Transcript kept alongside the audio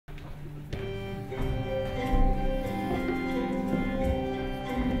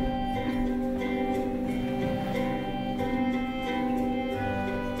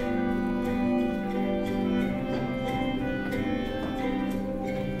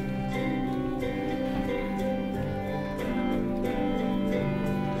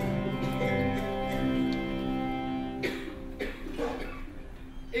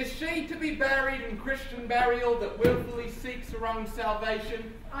buried in Christian burial that willfully seeks her own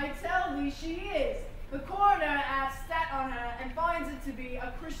salvation? I tell thee she is. The coroner has sat on her and finds it to be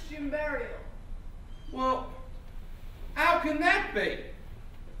a Christian burial. Well, how can that be?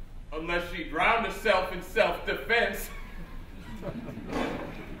 Unless she drowned herself in self-defense.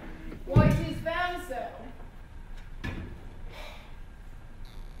 Why, 'tis found so.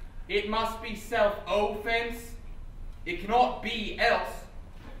 It must be self-offense. It cannot be else.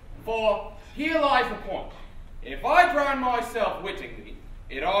 For here lies the point. If I drown myself wittingly,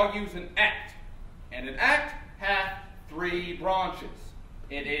 it argues an act. And an act hath three branches.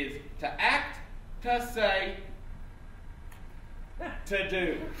 It is to act, to say, to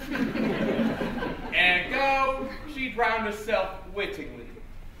do. Ergo, she drowned herself wittingly.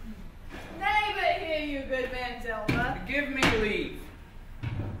 Nay, but hear you, good man Delma. Give me leave.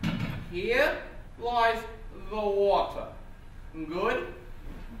 Here lies the water. Good?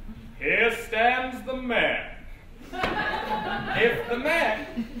 Here stands the man. If the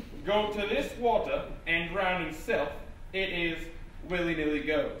man go to this water and drown himself, it is willy-nilly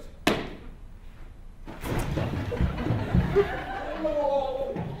goes.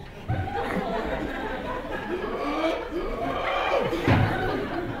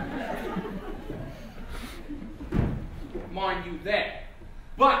 Mind you that.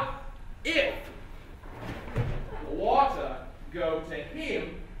 But if the water go to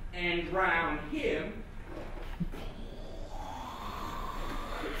him and drown him,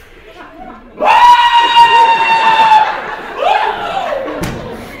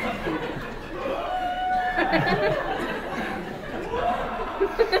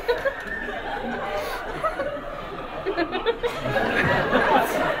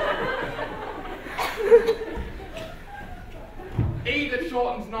 either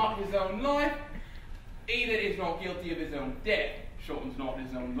shortens not his own life, either is not guilty of his own death, shortens not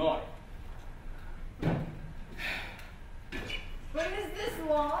his own life. But is this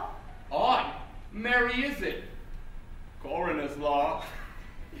law? Aye, merry is it. Coroner's law.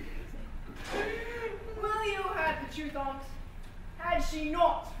 Will you have the truth on't? Had she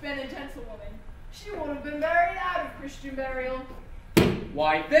not been a gentlewoman, she would have been buried out of Christian burial.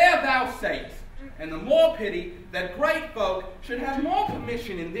 Why, there thou sayest, and the more pity that great folk should have more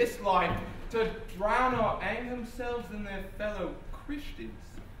permission in this life to drown or hang themselves than their fellow Christians.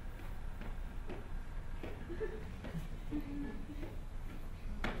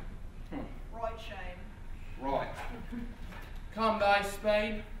 Right shame. Right. Come thy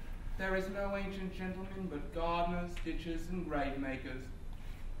spade. There is no ancient gentleman but gardeners, ditchers, and grave makers.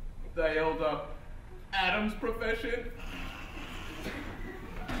 They held up Adam's profession.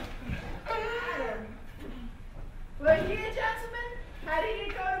 Adam. Were he a gentleman? Had he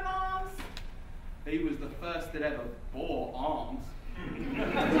a coat of arms? He was the first that ever bore arms.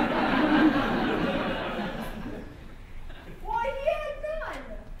 Why, he had none.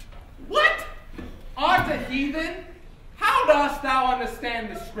 What? Art a heathen? How dost thou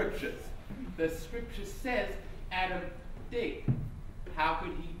understand the scriptures? The scripture says Adam digged. How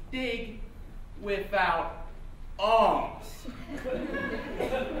could he dig without arms?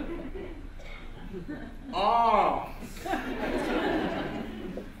 Arms.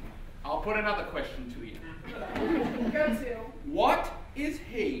 I'll put another question to you. Go to. What is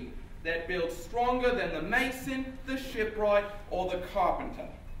he that builds stronger than the mason, the shipwright, or the carpenter?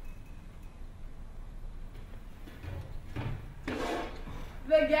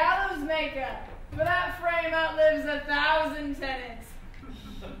 The gallows maker, for that frame outlives 1,000 tenants.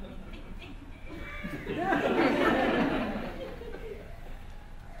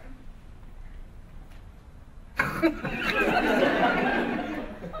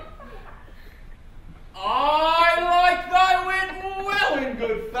 I like thy wit well, in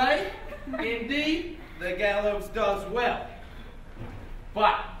good faith. Indeed, the gallows does well.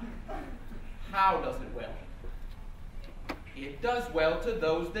 But how does it well? It does well to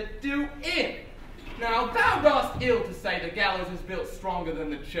those that do it. Now thou dost ill to say the gallows is built stronger than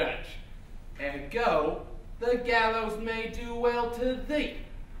the church. Ergo, the gallows may do well to thee.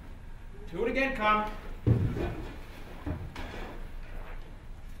 To it again, come.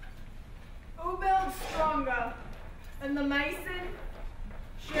 Who builds stronger than the mason,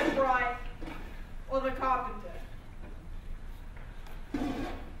 shipwright, or the carpenter?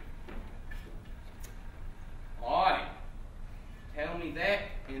 Aye. Tell me that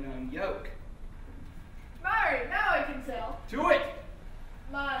in unyoke. Marry, now I can tell. To it!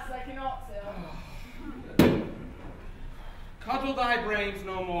 Mas, I cannot tell. Cuddle thy brains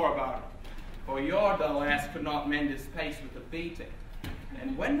no more about it, for your dull ass could not mend his pace with a beating.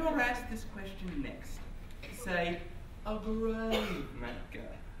 And when you're asked this question next, say, a grave maker.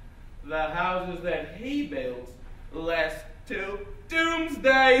 The houses that he builds last till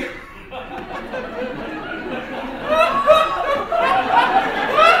doomsday.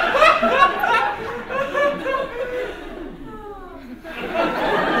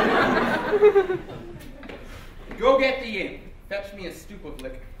 Go get the inn. Fetch me a stoop of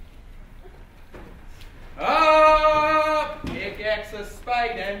liquor. Pickaxe, a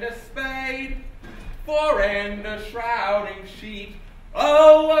spade, for and a shrouding sheet.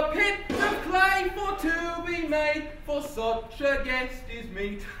 Oh, a pit of clay for to be made, for such a guest is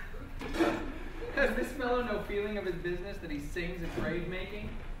meet. Has this fellow no feeling of his business that he sings at grave making?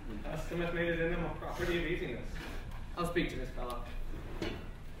 Custom hath made it in him a property of easiness. I'll speak to this fellow.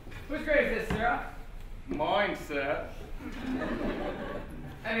 Whose grave is this, sir? Mine, sir.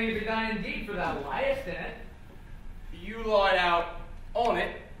 I mean, to be thine indeed, for thou liest in it. You lied out on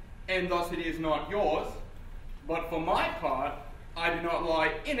it, and thus it is not yours. But for my part, I do not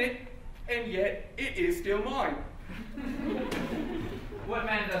lie in it, and yet it is still mine. What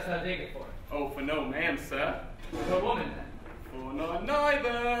man dost thou dig it for? Oh, for no man, sir. What woman, then? For none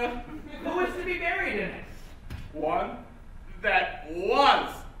neither. Who is to be buried in it? One that was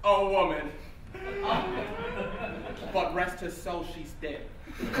a woman. But rest her soul, she's dead.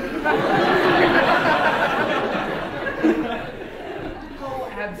 How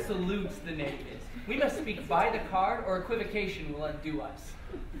absolute the knave is. We must speak by the card, or equivocation will undo us.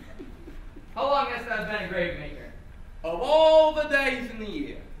 How long hast thou been a grave maker? Of all the days in the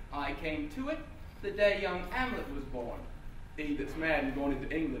year, I came to it the day young Hamlet was born. He that's mad and gone into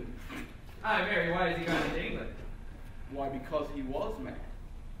England. Aye, Mary, why is he gone into England? Why, because he was mad.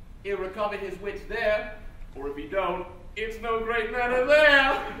 He'll recover his wits there, or if he don't, it's no great matter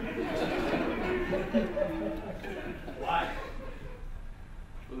there. Why?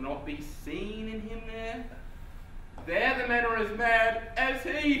 Will not be seen in him there. There the men are as mad as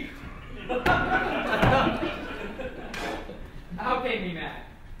he. How came he mad?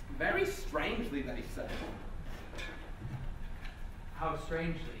 Very strangely, they say. How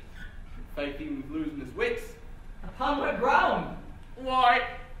strangely? Faith, he was losing his wits. Upon what ground? Why,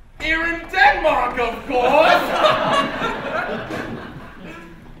 here in Denmark, of course!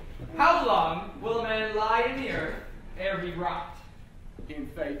 How long will a man lie in the earth ere he rot? In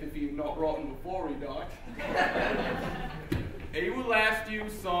faith, if he had not rotten before he died. He will last you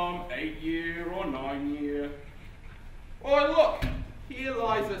some 8 year or 9 year. Why, look, here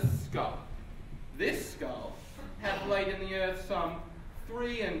lies a skull. This skull hath laid in the earth some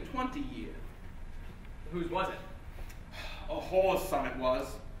 23 years. Whose was it? A whore's son it was.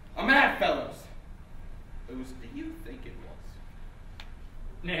 A mad fellow's. Whose do you think it was?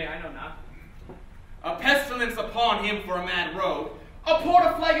 Nay, I know not. A pestilence upon him for a mad rogue. A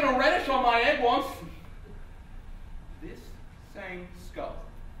porter flagon of reddish on my head once. This same skull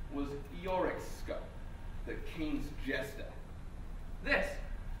was Yorick's skull, the king's jester. This?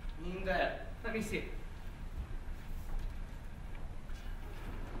 Mean that. Let me see.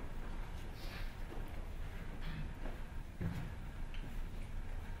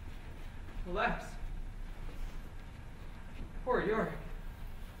 Alas. Poor Yorick.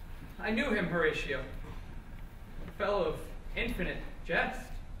 I knew him, Horatio. A fellow of infinite jest,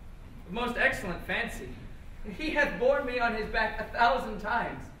 of most excellent fancy. He hath borne me on his back 1,000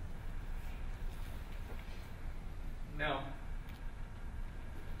 times. No.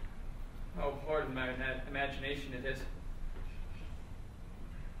 Oh, more than my imagination it is.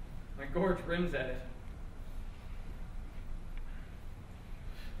 My gorge rims at it.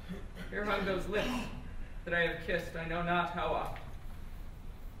 Here hung those lips that I have kissed I know not how oft.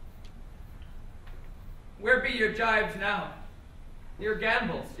 Where be your jibes now? Your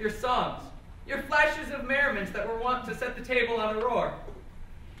gambols, your songs, your flashes of merriment that were wont to set the table on a roar?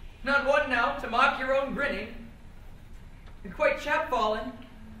 Not one now to mock your own grinning. You're quite chapfallen.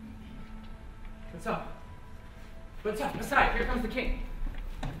 What's up? What's up? Beside, here comes the king.